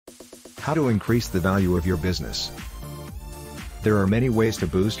How to increase the value of your business. There are many ways to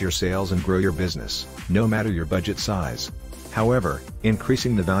boost your sales and grow your business, no matter your budget size. However,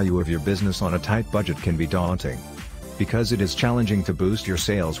 increasing the value of your business on a tight budget can be daunting. Because it is challenging to boost your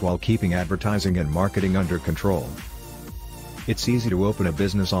sales while keeping advertising and marketing under control. It's easy to open a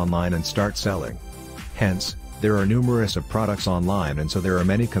business online and start selling. Hence, there are numerous of products online, and so there are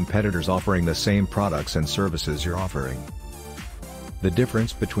many competitors offering the same products and services you're offering. The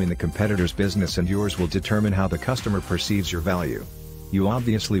difference between the competitor's business and yours will determine how the customer perceives your value. You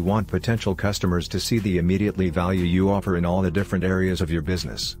obviously want potential customers to see the immediately value you offer in all the different areas of your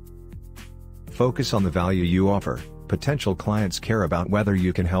business. Focus on the value you offer. Potential clients care about whether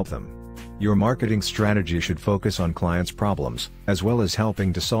you can help them. Your marketing strategy should focus on clients' problems, as well as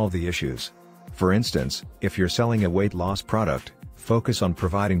helping to solve the issues. For instance, if you're selling a weight loss product, focus on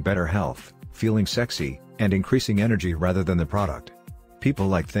providing better health, feeling sexy, and increasing energy rather than the product. People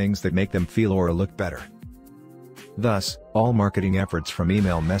like things that make them feel or look better. Thus, all marketing efforts from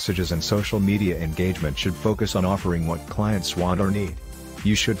email messages and social media engagement should focus on offering what clients want or need.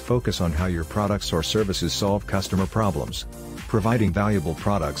 You should focus on how your products or services solve customer problems. Providing valuable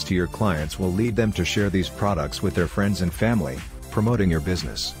products to your clients will lead them to share these products with their friends and family, promoting your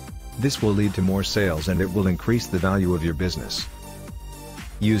business. This will lead to more sales and it will increase the value of your business.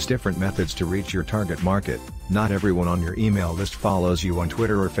 Use different methods to reach your target market. Not everyone on your email list follows you on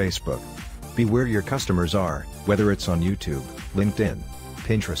Twitter or Facebook. Be where your customers are, whether it's on YouTube, LinkedIn,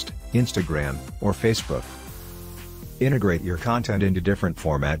 Pinterest, Instagram, or Facebook. Integrate your content into different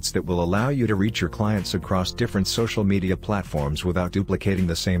formats that will allow you to reach your clients across different social media platforms without duplicating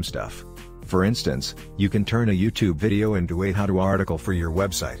the same stuff. For instance, you can turn a YouTube video into a how-to article for your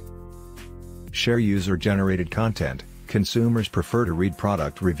website. Share user-generated content. Consumers prefer to read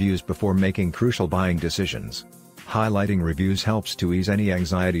product reviews before making crucial buying decisions. Highlighting reviews helps to ease any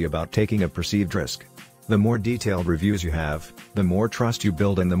anxiety about taking a perceived risk. The more detailed reviews you have, the more trust you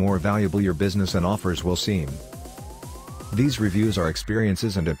build and the more valuable your business and offers will seem. These reviews are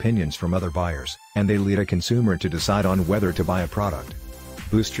experiences and opinions from other buyers, and they lead a consumer to decide on whether to buy a product.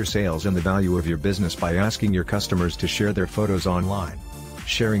 Boost your sales and the value of your business by asking your customers to share their photos online.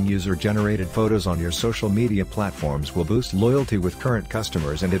 Sharing user-generated photos on your social media platforms will boost loyalty with current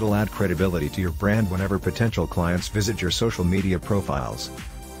customers, and it'll add credibility to your brand whenever potential clients visit your social media profiles.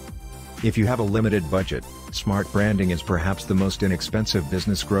 If you have a limited budget, smart branding is perhaps the most inexpensive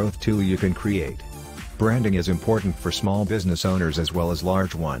business growth tool you can create. Branding is important for small business owners as well as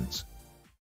large ones.